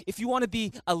humility. If you want to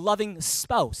be a loving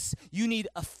spouse, you need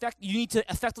to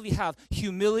effectively have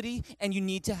humility and you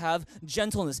need to have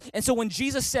gentleness. And so when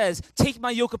Jesus says, take my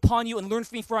yoke upon you and learn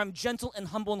from me, for I'm gentle and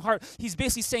humble in heart, he's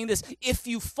basically saying this: if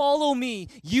you follow me,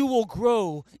 you will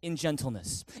grow in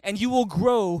gentleness and you will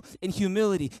grow in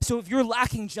humility. So if you're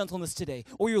lacking gentleness today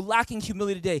or you're lacking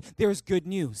humility today, there's good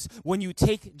news. When you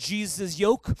take Jesus'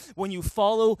 yoke, when you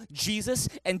follow Jesus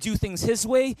and do things his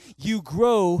way, you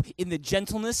grow in the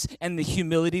gentleness and the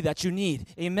humility that you need.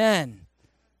 Amen.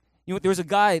 You know, there was a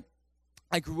guy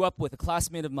I grew up with, a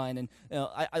classmate of mine, and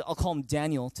I'll call him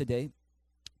Daniel today.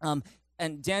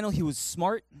 And Daniel, he was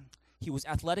smart. He was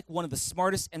athletic, one of the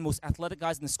smartest and most athletic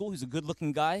guys in the school. He was a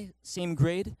good-looking guy, same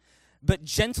grade. But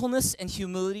gentleness and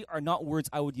humility are not words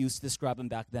I would use to describe him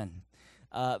back then.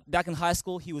 Back in high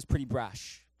school, he was pretty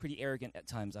brash, pretty arrogant at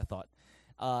times, I thought.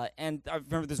 And I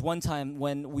remember there's one time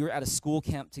when we were at a school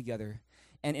camp together,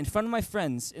 and in front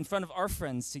of our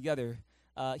friends together,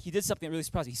 he did something that really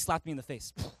surprised me. He slapped me in the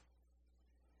face.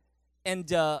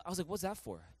 And I was like, what's that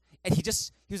for? And he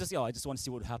was just, I just want to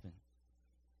see what would happen.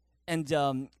 And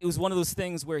it was one of those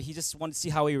things where he just wanted to see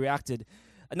how he reacted.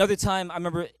 Another time, I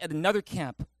remember at another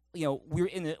camp, we were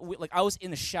I was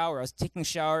in the shower. I was taking a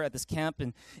shower at this camp,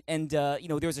 and there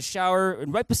was a shower,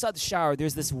 and right beside the shower,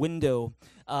 there's this window,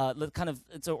 a door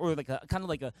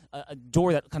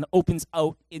that kind of opens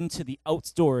out into the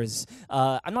outdoors.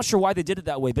 I'm not sure why they did it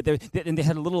that way, but they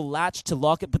had a little latch to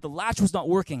lock it, but the latch was not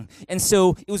working, and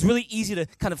so it was really easy to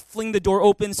kind of fling the door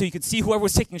open so you could see whoever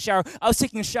was taking a shower. I was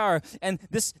taking a shower, and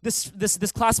this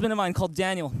classmate of mine called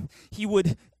Daniel, he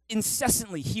would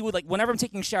whenever I'm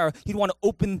taking a shower, he'd want to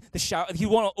open the shower. He'd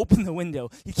want to open the window.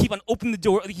 He'd keep on opening the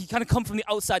door. He'd kind of come from the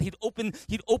outside. He'd open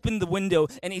the window,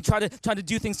 and he'd try to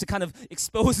do things to kind of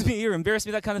expose me or embarrass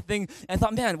me, that kind of thing. And I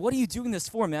thought, man, what are you doing this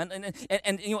for, man? And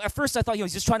at first I thought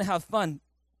he's just trying to have fun.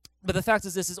 But the fact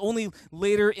is, this is only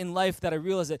later in life that I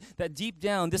realized that deep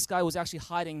down, this guy was actually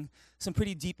hiding some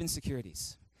pretty deep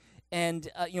insecurities. And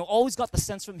always got the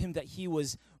sense from him that he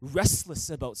was restless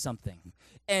about something,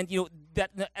 and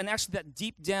actually that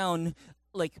deep down,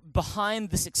 like behind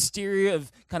this exterior of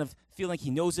kind of feeling like he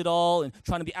knows it all and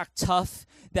trying to act tough,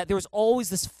 that there was always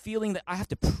this feeling that I have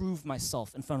to prove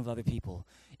myself in front of other people.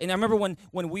 And I remember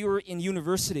when we were in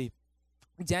university,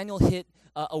 Daniel hit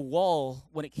a wall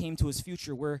when it came to his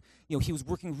future, where he was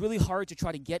working really hard to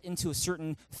try to get into a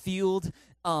certain field,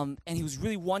 and he was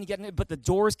really wanting to get in it, but the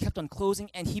doors kept on closing,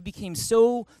 and he became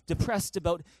so depressed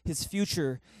about his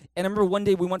future. And I remember one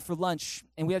day we went for lunch,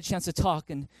 and we had a chance to talk,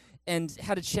 and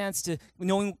had a chance to,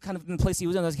 knowing kind of in the place he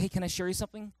was in, I was like, hey, can I share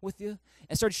something with you?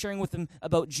 And started sharing with him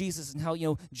about Jesus and how,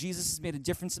 Jesus has made a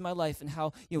difference in my life, and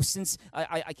how, since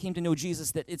I came to know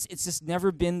Jesus, that it's just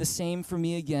never been the same for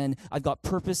me again. I've got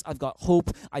purpose. I've got hope.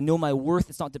 I know my worth.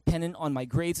 It's not dependent on my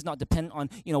grades. It's not dependent on,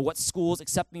 what schools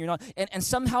accept me or not. And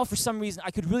somehow, for some reason,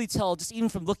 I could really tell, just even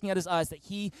from looking at his eyes, that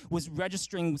he was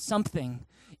registering something.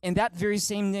 And that very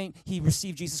same night, he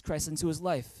received Jesus Christ into his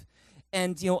life.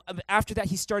 And, after that,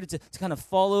 he started to kind of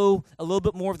follow a little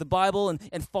bit more of the Bible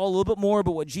and follow a little bit more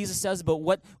about what Jesus says, about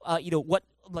what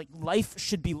like life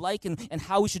should be like and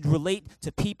how we should relate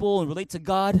to people and relate to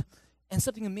God. And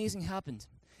something amazing happened,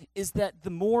 is that the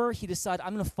more he decided,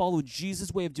 I'm going to follow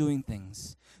Jesus' way of doing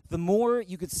things, the more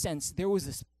you could sense there was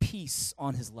this peace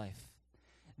on his life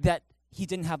that he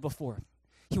didn't have before.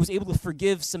 He was able to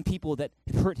forgive some people that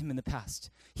had hurt him in the past.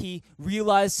 He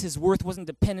realized his worth wasn't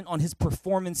dependent on his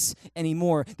performance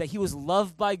anymore, that he was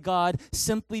loved by God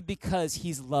simply because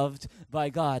he's loved by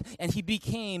God. And he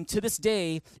became, to this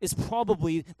day, is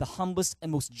probably the humblest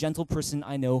and most gentle person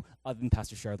I know other than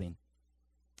Pastor Charlene.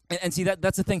 And see,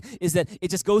 that's the thing, is that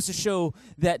it just goes to show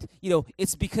that,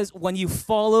 it's because when you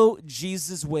follow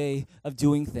Jesus' way of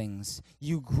doing things,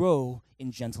 you grow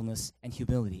in gentleness and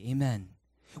humility. Amen.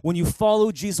 When you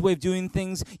follow Jesus' way of doing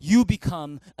things, you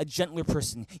become a gentler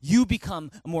person. You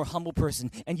become a more humble person,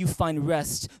 and you find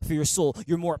rest for your soul.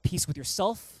 You're more at peace with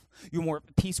yourself. You're more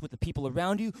at peace with the people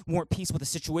around you, more at peace with the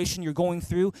situation you're going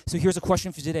through. So here's a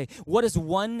question for today. What is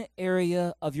one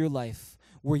area of your life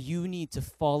where you need to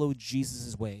follow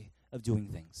Jesus' way of doing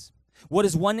things? What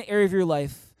is one area of your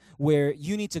life where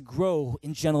you need to grow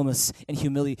in gentleness and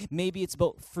humility? Maybe it's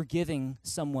about forgiving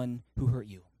someone who hurt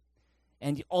you.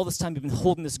 And all this time you've been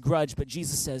holding this grudge, but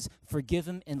Jesus says, forgive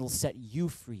him and it'll set you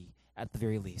free at the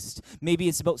very least. Maybe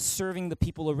it's about serving the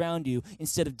people around you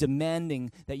instead of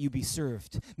demanding that you be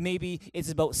served. Maybe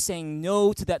it's about saying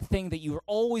no to that thing that you are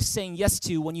always saying yes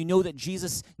to when you know that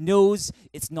Jesus knows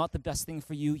it's not the best thing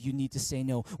for you. You need to say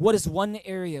no. What is one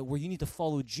area where you need to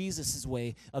follow Jesus'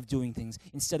 way of doing things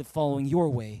instead of following your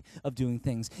way of doing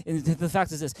things? And the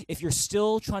fact is this, if you're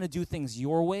still trying to do things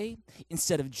your way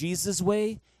instead of Jesus'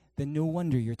 way, then no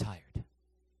wonder you're tired.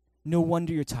 No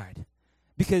wonder you're tired.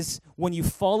 Because when you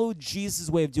follow Jesus'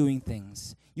 way of doing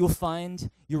things, you'll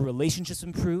find your relationships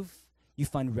improve. You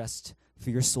find rest for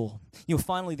your soul.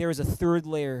 Finally, there is a third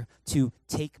layer to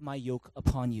take my yoke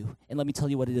upon you. And let me tell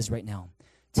you what it is right now.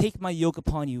 Take my yoke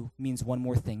upon you means one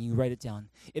more thing. You write it down.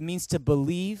 It means to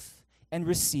believe and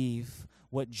receive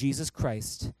what Jesus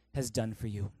Christ has done for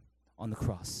you on the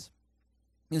cross.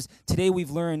 Because today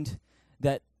we've learned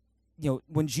that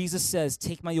when Jesus says,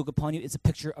 take my yoke upon you, it's a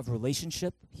picture of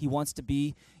relationship. He wants to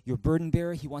be your burden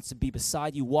bearer. He wants to be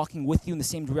beside you, walking with you in the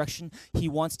same direction. He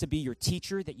wants to be your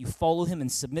teacher, that you follow him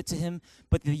and submit to him.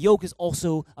 But the yoke is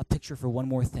also a picture for one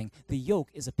more thing. The yoke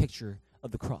is a picture of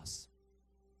the cross.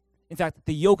 In fact,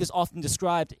 the yoke is often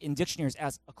described in dictionaries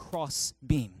as a cross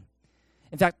beam.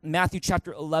 In fact, Matthew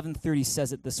chapter 11:30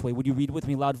 says it this way. Would you read it with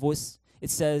me, loud voice? It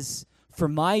says, for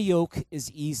my yoke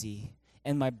is easy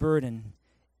and my burden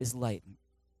is light.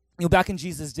 Back in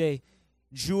Jesus' day,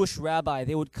 Jewish rabbi,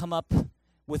 they would come up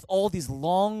with all these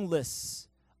long lists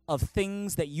of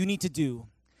things that you need to do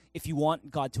if you want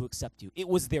God to accept you. It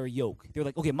was their yoke. They're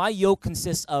like, okay, my yoke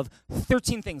consists of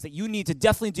 13 things that you need to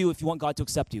definitely do if you want God to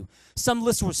accept you. Some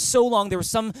lists were so long, there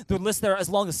were lists that are as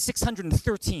long as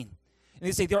 613. And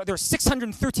they say there are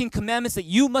 613 commandments that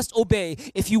you must obey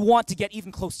if you want to get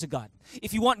even close to God.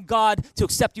 If you want God to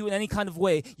accept you in any kind of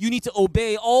way, you need to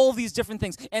obey all these different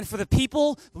things. And for the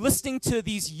people listening to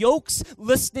these yokes,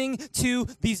 listening to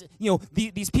these,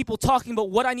 these people talking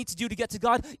about what I need to do to get to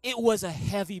God, it was a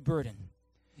heavy burden.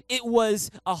 It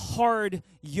was a hard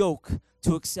yoke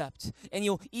to accept. And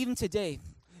even today,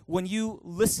 when you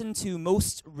listen to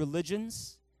most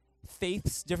religions,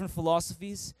 faiths, different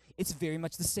philosophies, it's very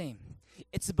much the same.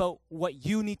 It's about what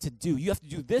you need to do. You have to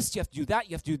do this, you have to do that,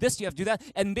 you have to do this, you have to do that.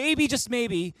 And maybe, just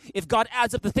maybe, if God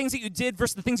adds up the things that you did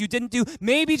versus the things you didn't do,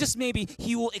 maybe, just maybe,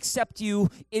 he will accept you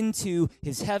into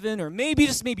his heaven. Or maybe,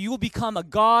 just maybe, you will become a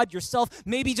God yourself.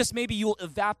 Maybe, just maybe, you will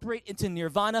evaporate into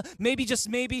nirvana. Maybe, just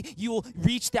maybe, you will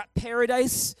reach that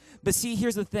paradise. But see,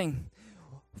 here's the thing.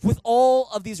 With all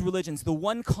of these religions, the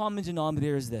one common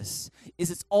denominator is this,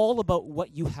 is it's all about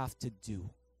what you have to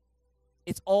do.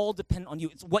 It's all dependent on you.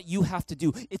 It's what you have to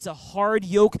do. It's a hard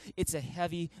yoke. It's a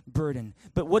heavy burden.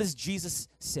 But what does Jesus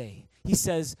say? He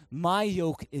says, my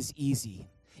yoke is easy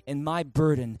and my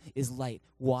burden is light.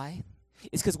 Why?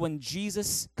 It's because when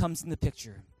Jesus comes in the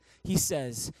picture, he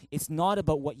says, it's not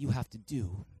about what you have to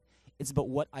do. It's about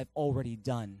what I've already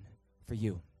done for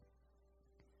you.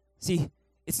 See,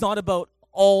 it's not about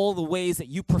all the ways that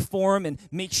you perform and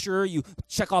make sure you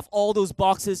check off all those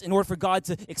boxes in order for God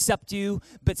to accept you.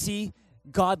 But see,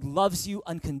 God loves you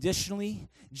unconditionally.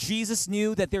 Jesus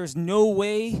knew that there is no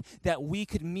way that we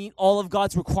could meet all of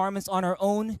God's requirements on our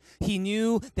own. He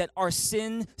knew that our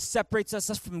sin separates us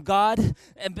from God.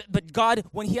 But God,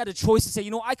 when he had a choice to say,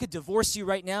 I could divorce you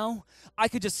right now. I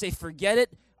could just say, forget it.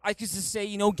 I could just say,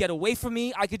 get away from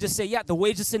me. I could just say, yeah, the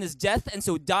wage of sin is death, and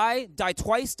so die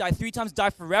twice, die 3 times, die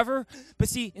forever. But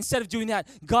see, instead of doing that,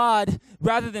 God,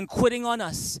 rather than quitting on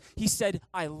us, he said,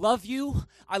 I love you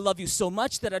so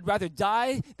much that I'd rather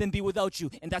die than be without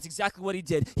you. And that's exactly what he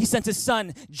did. He sent his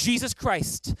son, Jesus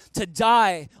Christ, to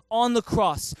die on the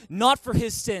cross, not for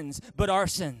his sins, but our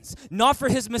sins. Not for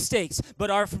his mistakes, but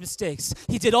our mistakes.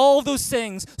 He did all of those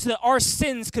things so that our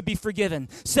sins could be forgiven,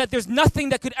 so that there's nothing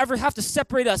that could ever have to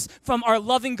separate us from our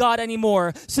loving God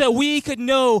anymore, so that we could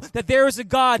know that there is a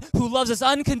God who loves us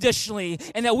unconditionally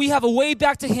and that we have a way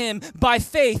back to him by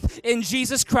faith in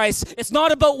Jesus Christ. It's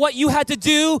not about what you had to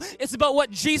do, it's about what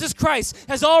Jesus Christ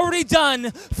has already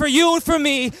done for you and for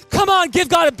me. Come on, give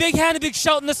God a big hand, a big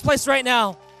shout in this place right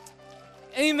now.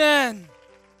 Amen.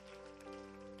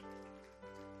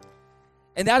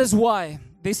 And that is why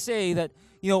they say that,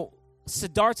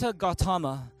 Siddhartha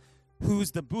Gautama,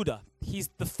 who's the Buddha, he's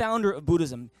the founder of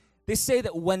Buddhism. They say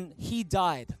that when he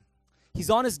died, he's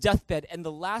on his deathbed, and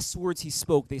the last words he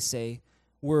spoke, they say,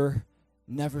 were,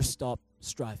 never stop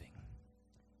striving.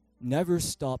 Never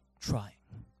stop trying.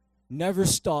 Never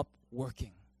stop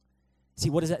working. See,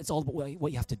 what is that? It's all about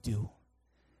what you have to do.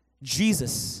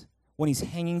 Jesus, when he's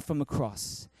hanging from the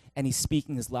cross and he's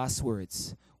speaking his last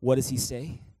words, what does he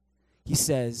say? He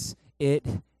says, it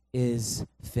is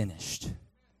finished.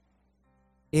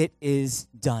 It is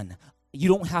done. You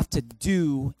don't have to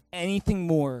do anything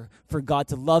more for God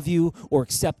to love you or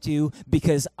accept you,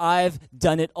 because I've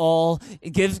done it all.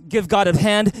 Give God a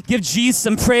hand. Give Jesus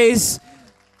some praise.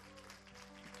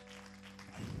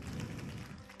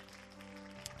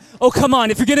 Oh, come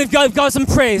on. If you're going to give God some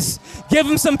praise, give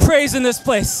him some praise in this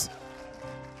place.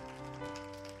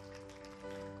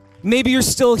 Maybe you're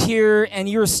still here and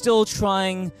you're still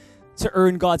trying to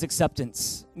earn God's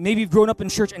acceptance. Maybe you've grown up in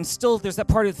church and still there's that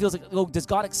part that feels like, oh, does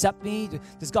God accept me?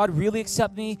 Does God really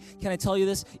accept me? Can I tell you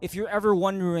this? If you're ever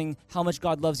wondering how much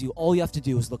God loves you, all you have to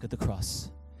do is look at the cross,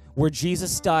 where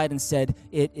Jesus died and said,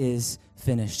 it is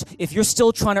finished. If you're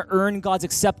still trying to earn God's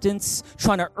acceptance,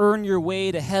 trying to earn your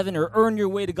way to heaven or earn your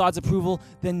way to God's approval,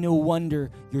 then no wonder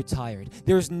you're tired.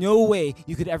 There's no way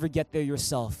you could ever get there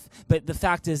yourself. But the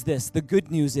fact is this, the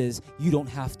good news is you don't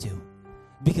have to.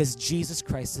 Because Jesus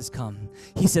Christ has come.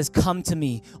 He says, come to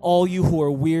me, all you who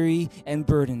are weary and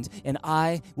burdened, and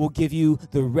I will give you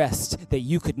the rest that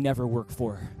you could never work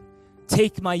for.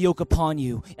 Take my yoke upon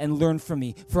you and learn from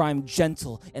me, for I am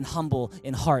gentle and humble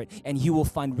in heart, and you will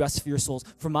find rest for your souls.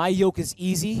 For my yoke is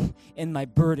easy and my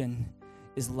burden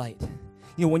is light.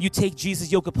 When you take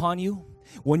Jesus' yoke upon you,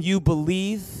 when you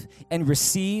believe and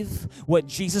receive what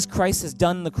Jesus Christ has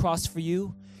done on the cross for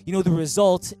you, the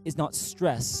result is not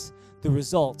stress. The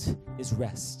result is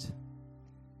rest.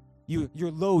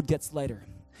 Your load gets lighter.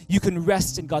 You can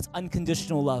rest in God's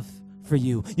unconditional love for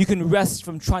you. You can rest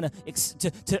from trying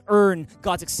to earn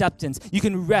God's acceptance. You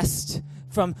can rest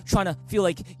from trying to feel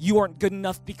like you aren't good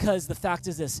enough, because the fact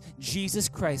is this, Jesus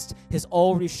Christ has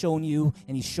already shown you,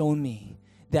 and he's shown me,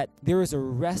 that there is a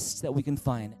rest that we can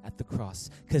find at the cross,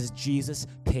 because Jesus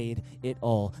paid it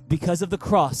all. Because of the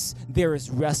cross, there is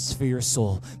rest for your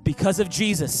soul. Because of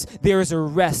Jesus, there is a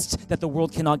rest that the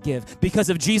world cannot give. Because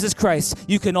of Jesus Christ,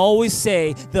 you can always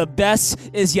say, the best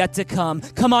is yet to come.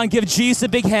 Come on, give Jesus a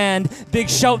big hand, big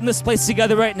shout in this place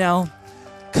together right now.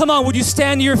 Come on, would you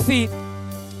stand to your feet?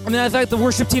 I'd like the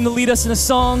worship team to lead us in a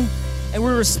song. And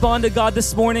we're going to respond to God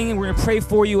this morning, and we're going to pray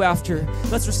for you after.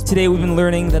 Today we've been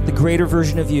learning that the greater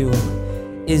version of you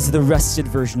is the rested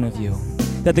version of you.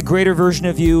 That the greater version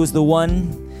of you is the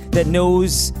one that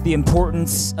knows the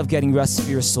importance of getting rest for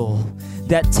your soul.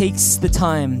 That takes the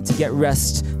time to get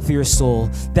rest for your soul.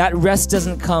 That rest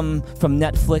doesn't come from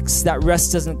Netflix. That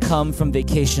rest doesn't come from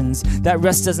vacations. That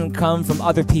rest doesn't come from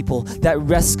other people. That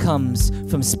rest comes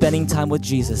from spending time with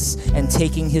Jesus and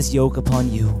taking his yoke upon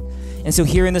you. And so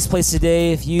here in this place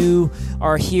today, if you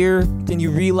are here, then you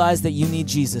realize that you need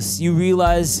Jesus. You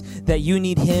realize that you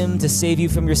need him to save you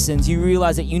from your sins. You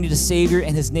realize that you need a Savior,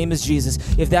 and his name is Jesus.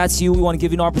 If that's you, we want to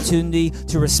give you an opportunity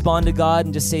to respond to God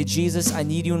and just say, Jesus, I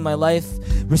need you in my life.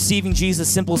 Receiving Jesus,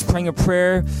 simple as praying a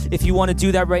prayer. If you want to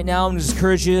do that right now, I'm going to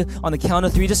encourage you on the count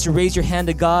of 3 just to raise your hand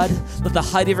to God. Let the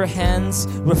height of your hands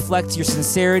reflect your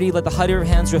sincerity. Let the height of your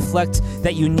hands reflect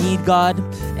that you need God.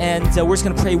 And we're just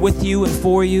going to pray with you and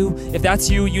for you. If that's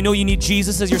you, you know you need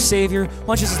Jesus as your Savior, why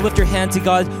don't you just lift your hand to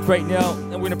God right now,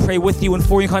 and we're going to pray with you and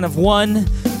for you. Kind of 1,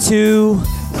 2,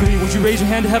 3. Would you raise your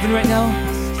hand to heaven right now?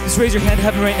 Just raise your hand to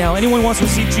heaven right now. Anyone who wants to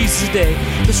receive Jesus today,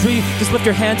 just lift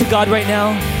your hand to God right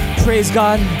now. Praise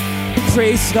God.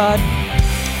 Praise God.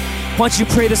 Why Why don't you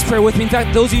pray this prayer with me? In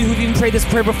fact, those of you who've even prayed this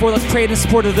prayer before, let's pray it in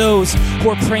support of those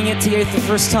who are praying it today for the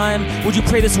first time. Would you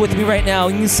pray this with me right now?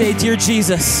 You can say, Dear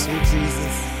Jesus, Dear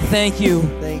Jesus, thank you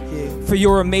thank you for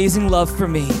your amazing love for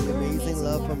me. for your amazing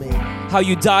love for me. How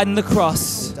you died on the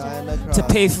cross Die on the cross to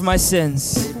pay for my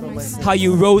sins. pay for my sins. How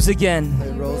you rose again I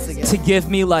rose again to give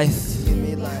me life. give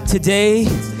me life. Today,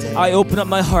 I open up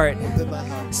my heart. Open my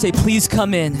heart. Say, please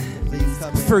come in. Please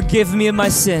come in. Forgive me of my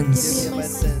Give sins me my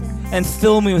sins. and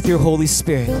fill me with your Holy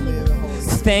Spirit. Fill me with the Holy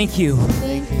Spirit. Thank you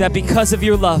that because of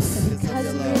your love,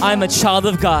 I'm a child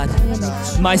of God.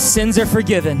 My sins are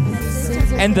forgiven,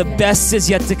 and the best is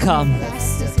yet to come.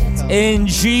 In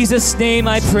Jesus' name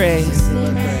I pray.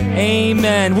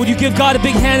 Amen. Would you give God a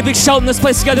big hand, a big shout in this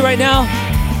place together right now?